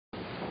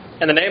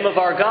In the name of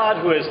our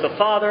God, who is the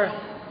Father,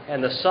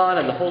 and the Son,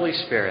 and the Holy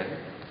Spirit.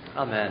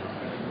 Amen.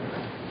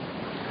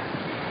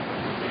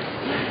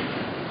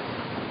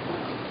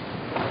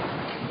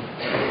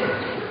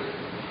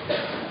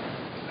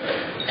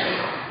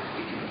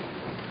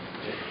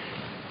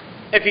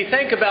 If you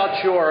think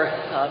about your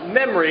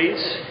memories,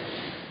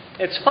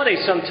 it's funny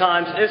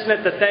sometimes, isn't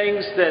it, the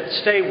things that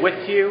stay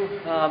with you,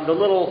 the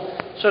little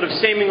sort of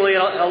seemingly,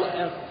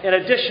 in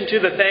addition to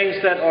the things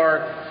that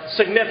are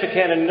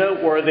significant and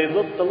noteworthy,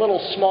 the little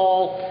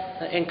small,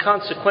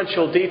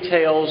 inconsequential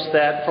details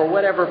that for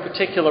whatever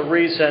particular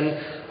reason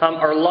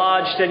are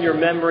lodged in your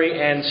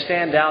memory and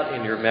stand out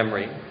in your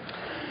memory.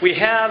 We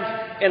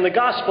have in the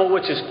Gospel,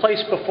 which is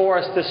placed before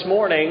us this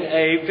morning,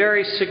 a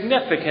very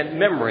significant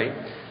memory,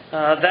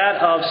 that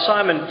of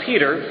Simon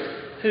Peter,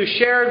 who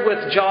shared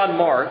with John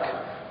Mark,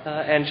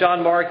 and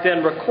John Mark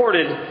then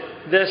recorded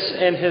this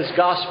in his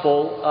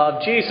Gospel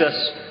of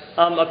Jesus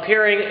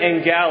appearing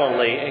in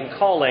Galilee and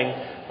calling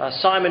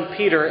Simon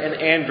Peter and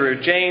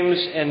Andrew, James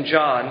and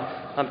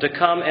John to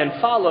come and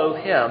follow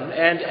him.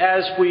 And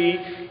as we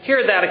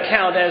hear that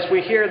account, as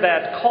we hear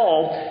that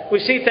call, we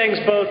see things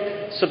both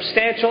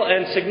substantial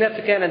and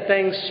significant and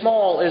things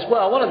small as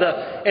well. One of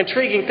the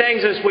intriguing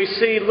things is we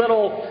see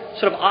little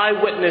sort of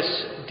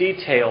eyewitness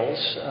details.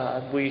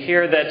 We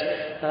hear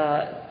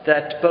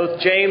that both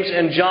James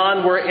and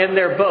John were in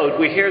their boat.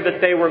 We hear that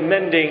they were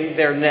mending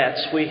their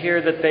nets. We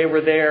hear that they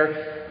were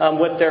there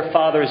with their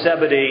father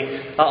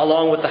Zebedee,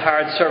 along with the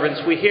hired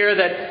servants. We hear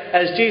that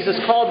as Jesus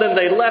called them,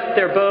 they left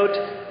their boat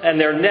and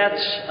their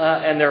nets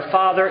and their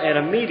father, and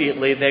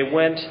immediately they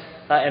went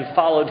and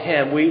followed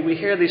him. We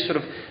hear these sort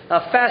of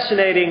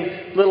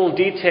fascinating little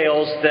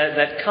details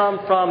that come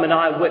from an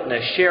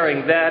eyewitness,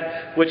 sharing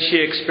that which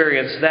he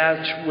experienced,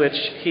 that which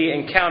he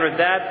encountered,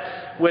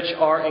 that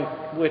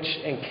which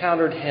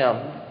encountered him.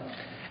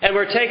 And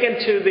we're taken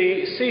to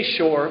the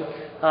seashore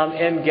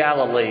in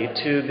Galilee,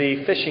 to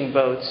the fishing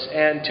boats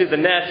and to the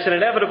nets. And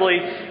inevitably,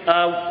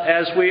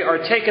 as we are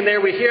taken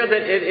there, we hear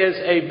that it is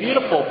a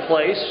beautiful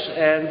place.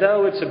 And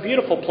though it's a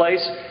beautiful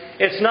place,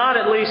 it's not,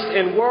 at least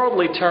in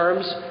worldly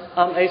terms,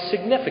 a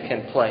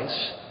significant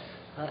place.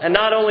 And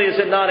not only is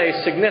it not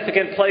a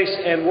significant place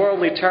in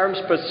worldly terms,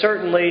 but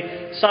certainly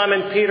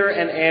Simon Peter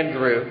and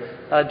Andrew,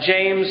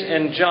 James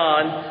and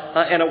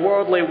John, in a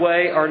worldly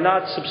way, are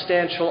not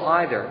substantial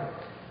either.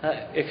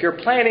 If you're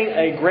planning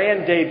a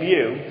grand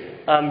debut,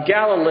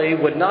 Galilee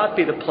would not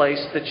be the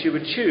place that you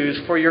would choose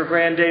for your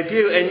grand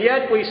debut. And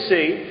yet we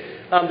see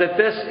that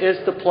this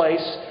is the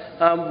place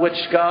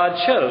which God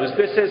chose.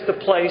 This is the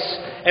place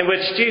in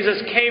which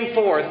Jesus came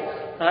forth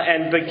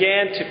and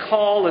began to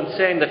call and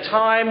saying, the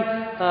time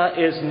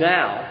is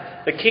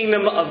now. The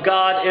kingdom of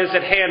God is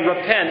at hand.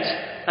 Repent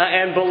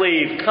and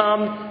believe.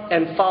 Come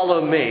and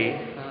follow me.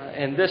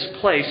 In this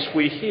place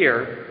we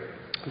hear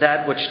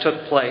that which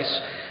took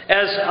place.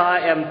 As I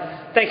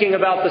am thinking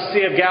about the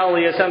Sea of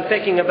Galilee, as I'm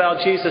thinking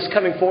about Jesus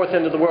coming forth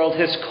into the world,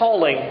 his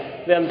calling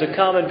them to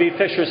come and be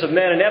fishers of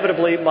men,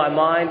 inevitably my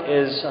mind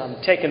is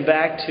taken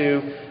back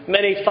to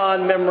many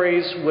fond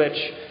memories which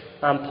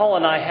Paul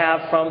and I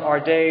have from our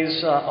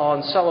days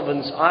on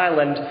Sullivan's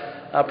Island,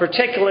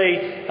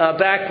 particularly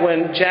back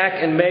when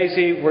Jack and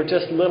Maisie were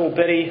just little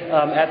bitty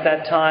at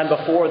that time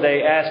before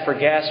they asked for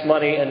gas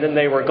money and then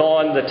they were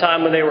gone, the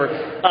time when they were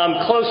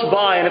close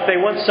by, and if they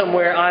went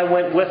somewhere, I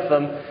went with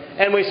them.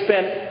 And we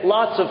spent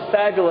lots of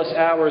fabulous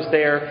hours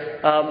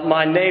there.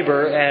 My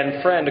neighbor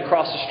and friend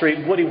across the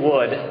street, Woody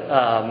Wood.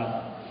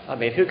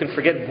 Who can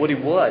forget Woody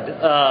Wood?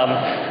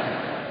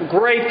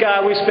 Great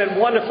guy. We spent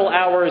wonderful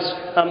hours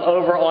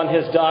over on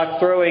his dock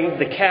throwing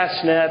the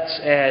cast nets,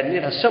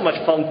 and so much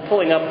fun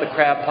pulling up the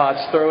crab pots,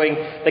 throwing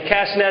the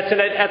cast nets.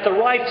 And at the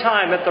right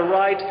time, at the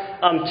right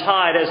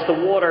tide, as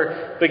the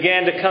water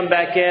began to come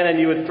back in, and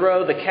you would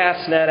throw the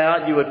cast net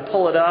out, you would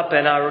pull it up.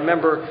 And I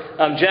remember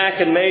Jack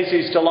and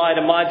Maisie's delight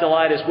and my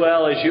delight as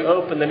well, as you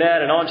open the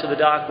net and onto the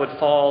dock would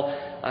fall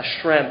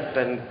shrimp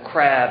and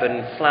crab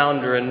and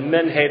flounder and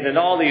menhaden, and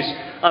all these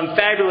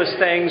fabulous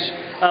things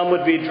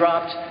would be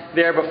dropped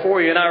there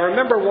before you. And I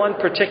remember one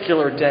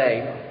particular day,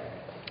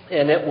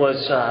 and it was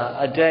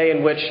a day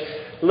in which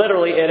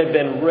literally it had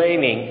been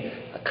raining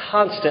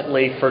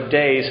constantly for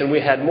days, and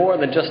we had more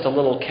than just a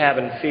little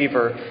cabin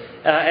fever.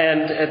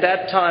 And at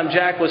that time,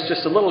 Jack was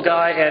just a little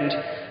guy,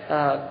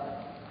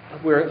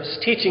 and we were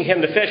teaching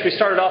him to fish. We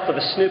started off with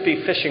a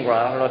Snoopy fishing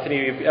rod. I don't know if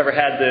any of you ever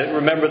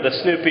remember the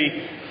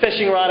Snoopy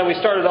fishing rod. And we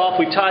started off,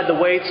 we tied the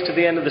weights to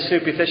the end of the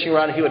Snoopy fishing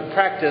rod, and he would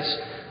practice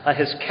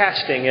his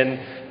casting in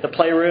the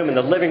playroom, in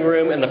the living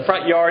room, in the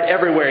front yard,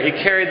 everywhere. He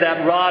carried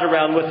that rod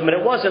around with him, and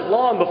it wasn't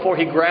long before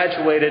he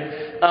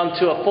graduated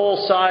to a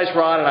full-size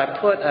rod, and I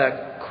put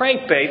a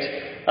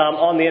crankbait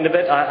on the end of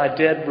it. I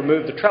did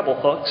remove the treble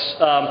hooks.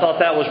 Thought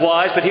that was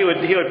wise, but he would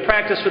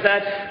practice with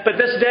that. But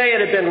this day it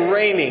had been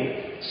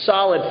raining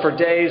solid for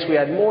days. We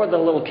had more than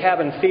a little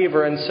cabin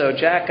fever, and so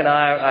Jack and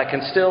I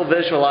can still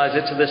visualize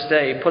it to this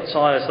day. He puts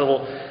on his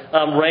little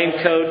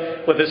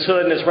raincoat with his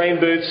hood and his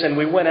rain boots, and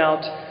we went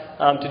out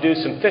to do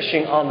some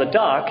fishing on the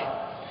dock.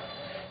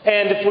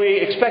 And if we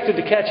expected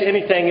to catch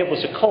anything, it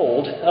was a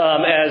cold,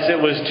 as it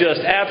was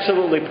just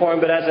absolutely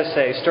pouring. But as I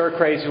say, stir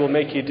crazy will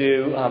make you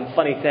do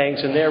funny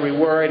things. And there we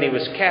were, and he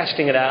was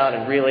casting it out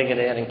and reeling it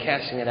in and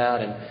casting it out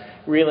and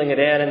reeling it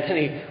in. And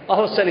then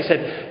all of a sudden he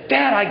said,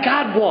 "Dad, I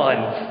got one."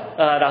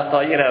 And I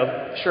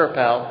thought, sure,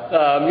 pal.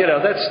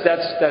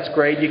 That's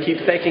great. You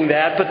keep thinking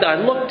that. But I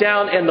looked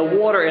down in the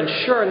water, and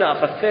sure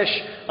enough, a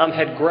fish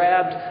had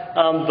grabbed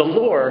the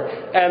lure.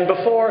 And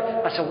before,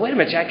 I said, "Wait a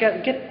minute, Jack,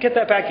 get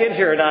that back in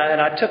here." And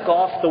I took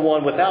off the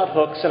one without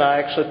hooks, and I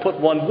actually put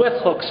one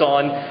with hooks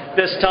on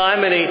this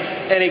time.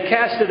 And he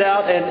cast it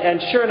out,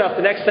 and sure enough,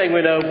 the next thing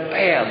we know,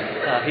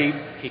 bam,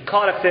 he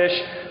caught a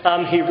fish.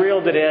 He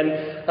reeled it in,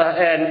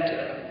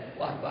 and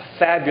a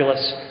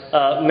fabulous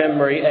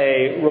memory,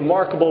 a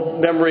remarkable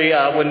memory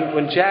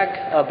when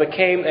Jack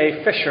became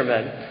a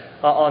fisherman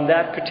on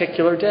that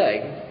particular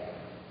day.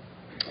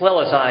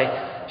 Well, as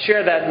I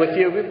share that with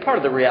you, part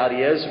of the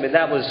reality is,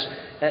 that was,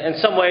 in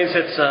some ways,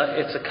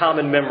 it's a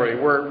common memory.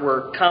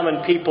 We're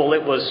common people.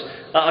 It was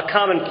a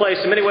common place.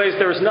 In many ways,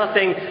 there was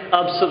nothing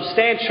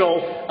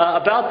substantial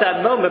about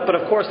that moment, but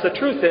of course, the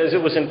truth is,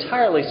 it was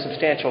entirely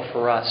substantial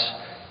for us.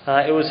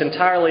 It was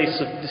entirely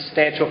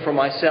substantial for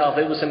myself.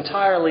 It was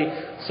entirely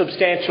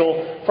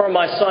substantial for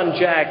my son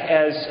Jack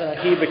as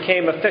he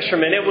became a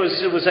fisherman. It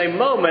was a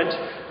moment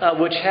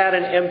which had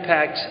an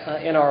impact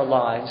in our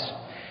lives.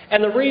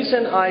 And the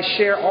reason I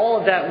share all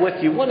of that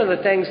with you, one of the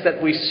things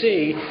that we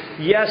see,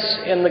 yes,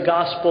 in the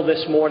gospel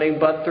this morning,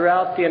 but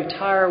throughout the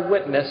entire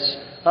witness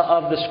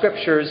of the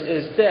Scriptures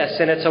is this.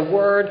 And it's a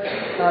word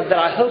that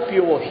I hope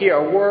you will hear,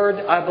 a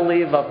word, I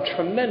believe, of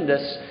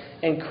tremendous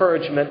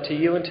encouragement to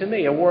you and to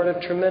me, a word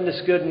of tremendous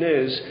good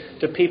news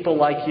to people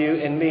like you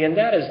and me, and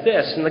that is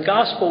this. In the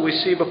gospel we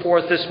see before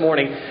us this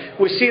morning,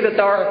 we see that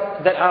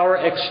our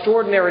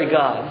extraordinary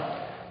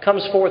God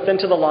comes forth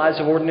into the lives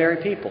of ordinary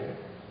people.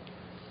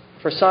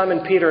 For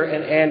Simon, Peter,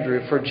 and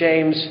Andrew, for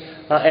James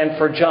and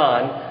for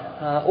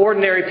John,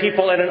 ordinary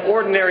people in an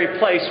ordinary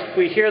place,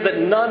 we hear that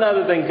none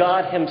other than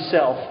God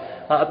Himself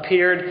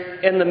appeared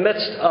in the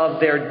midst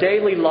of their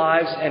daily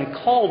lives and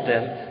called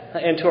them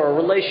into a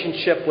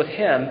relationship with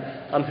Him,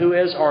 who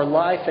is our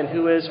life and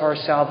who is our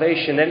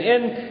salvation. And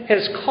in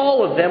His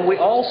call of them, we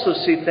also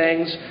see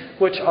things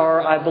which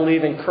are, I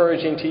believe,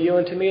 encouraging to you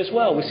and to me as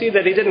well. We see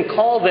that He didn't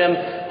call them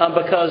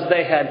because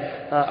they had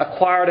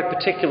acquired a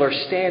particular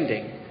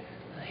standing.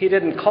 He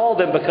didn't call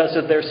them because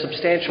of their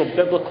substantial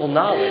biblical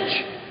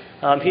knowledge.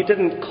 He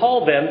didn't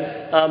call them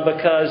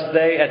because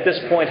they, at this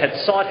point, had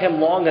sought Him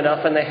long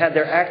enough and they had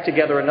their act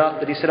together enough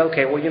that He said,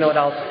 "Okay, well, you know what,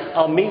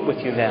 I'll meet with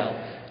you now."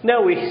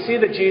 No, we see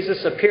that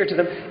Jesus appeared to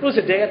them. It was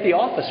a day at the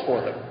office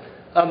for them.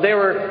 They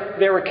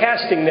were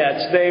casting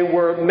nets. They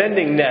were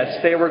mending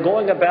nets. They were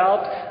going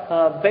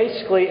about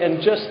basically in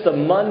just the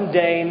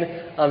mundane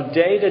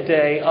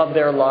day-to-day of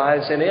their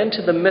lives. And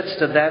into the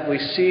midst of that, we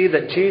see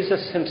that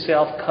Jesus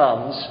Himself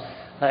comes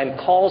and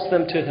calls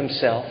them to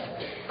Himself,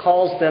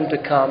 calls them to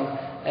come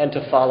and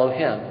to follow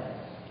Him.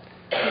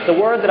 The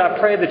word that I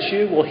pray that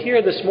you will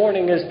hear this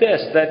morning is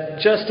this, that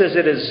just as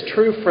it is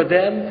true for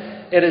them,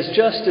 it is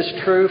just as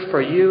true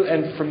for you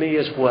and for me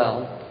as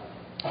well.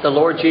 The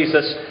Lord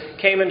Jesus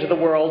came into the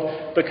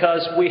world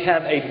because we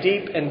have a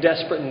deep and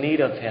desperate need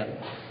of Him.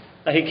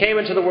 He came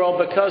into the world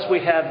because we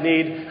have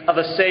need of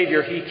a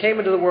Savior. He came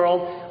into the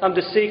world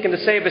to seek and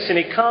to save us. And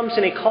He comes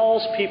and He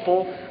calls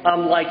people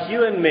like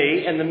you and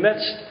me in the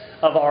midst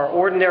of our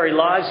ordinary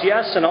lives,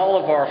 yes, and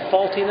all of our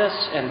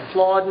faultiness and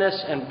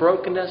flawedness and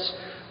brokenness,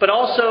 but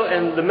also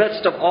in the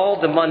midst of all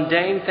the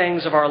mundane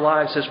things of our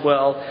lives as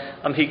well.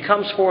 He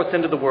comes forth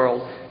into the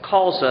world,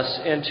 calls us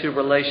into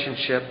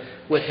relationship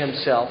with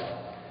Himself.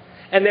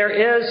 And there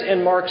is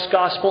in Mark's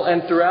Gospel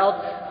and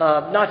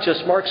throughout, not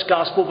just Mark's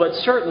Gospel, but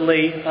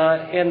certainly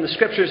in the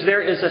Scriptures,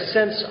 there is a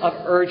sense of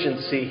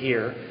urgency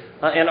here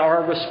in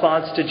our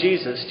response to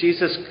Jesus.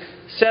 Jesus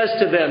says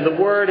to them,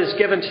 the word is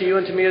given to you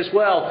and to me as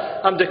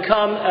well, to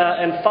come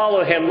and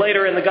follow Him.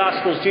 Later in the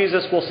Gospels,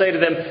 Jesus will say to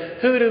them,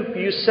 "Who do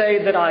you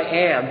say that I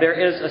am?" There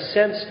is a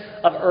sense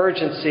of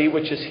urgency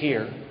which is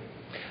here.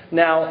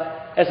 Now,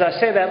 as I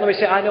say that, let me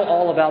say I know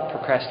all about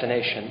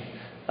procrastination.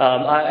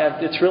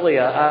 It's really,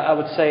 I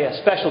would say, a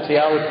specialty.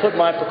 I would put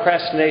my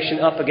procrastination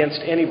up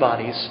against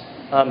anybody's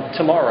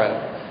tomorrow.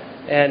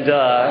 And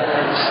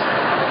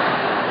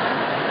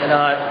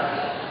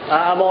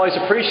I'm always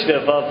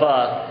appreciative of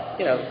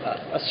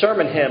a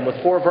sermon hymn with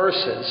 4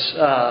 verses.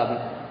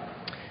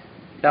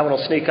 That one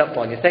will sneak up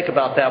on you. Think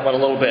about that one a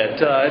little bit.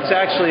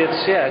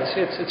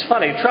 It's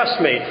funny.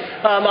 Trust me.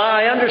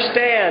 I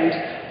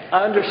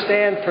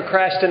understand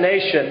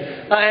procrastination.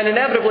 And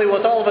inevitably,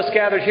 with all of us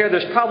gathered here,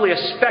 there's probably a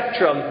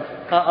spectrum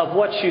of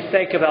what you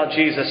think about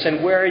Jesus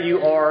and where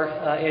you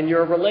are in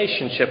your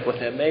relationship with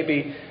Him.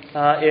 Maybe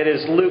it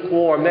is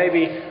lukewarm.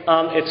 Maybe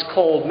it's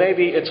cold.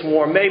 Maybe it's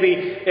warm. Maybe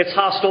it's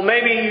hostile.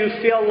 Maybe you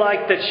feel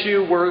like that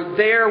you were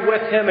there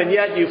with Him and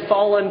yet you've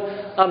fallen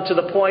to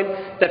the point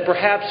that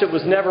perhaps it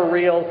was never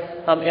real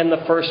in the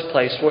first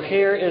place. Well,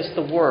 here is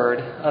the word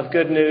of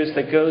good news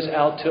that goes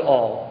out to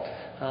all.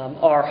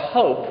 Our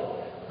hope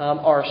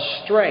our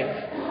strength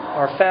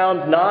are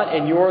found not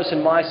in yours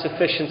and my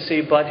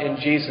sufficiency, but in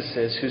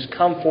Jesus's, who's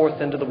come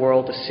forth into the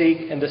world to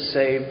seek and to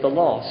save the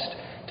lost,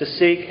 to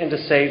seek and to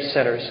save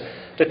sinners,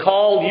 to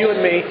call you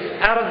and me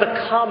out of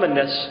the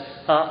commonness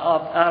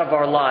out of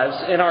our lives,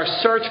 in our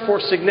search for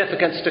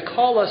significance, to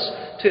call us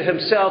to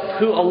Himself,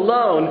 who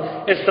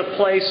alone is the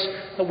place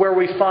where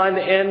we find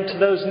the end to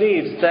those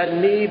needs, that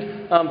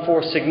need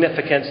for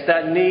significance,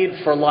 that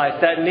need for life,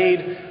 that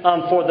need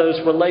for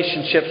those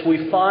relationships.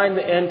 We find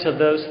the end to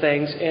those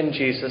things in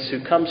Jesus,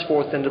 who comes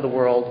forth into the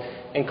world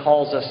and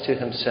calls us to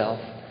Himself.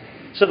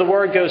 So the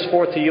word goes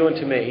forth to you and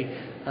to me.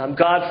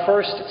 God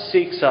first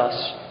seeks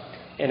us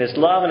in His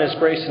love and His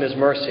grace and His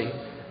mercy.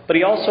 But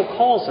He also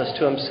calls us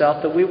to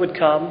Himself, that we would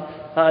come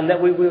and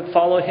that we would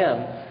follow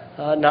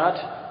Him.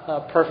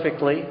 Not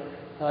perfectly,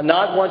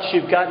 not once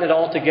you've gotten it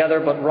all together,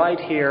 but right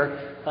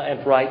here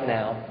and right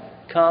now.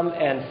 Come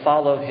and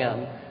follow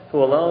Him,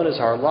 who alone is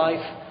our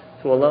life,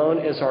 who alone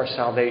is our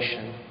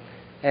salvation.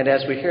 And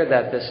as we hear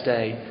that this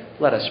day,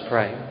 let us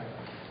pray.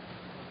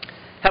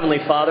 Heavenly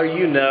Father,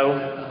 you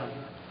know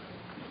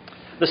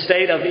the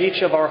state of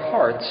each of our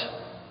hearts.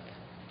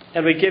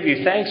 And we give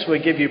you thanks, we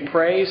give you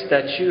praise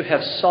that you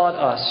have sought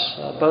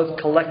us, both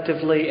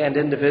collectively and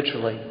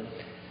individually.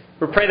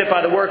 We pray that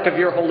by the work of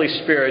your Holy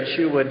Spirit,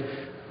 you would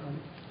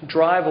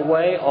drive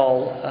away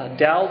all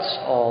doubts,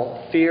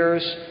 all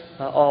fears,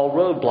 all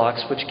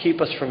roadblocks which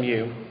keep us from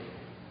you.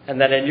 And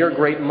that in your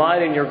great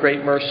might and your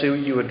great mercy,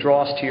 you would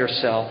draw us to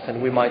yourself,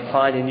 and we might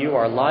find in you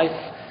our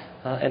life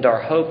and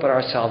our hope and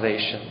our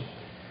salvation.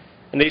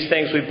 And these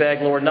things we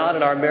beg, Lord, not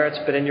in our merits,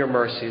 but in your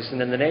mercies.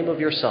 And in the name of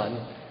your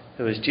Son,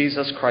 who is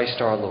Jesus Christ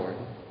our Lord.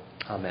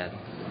 Amen.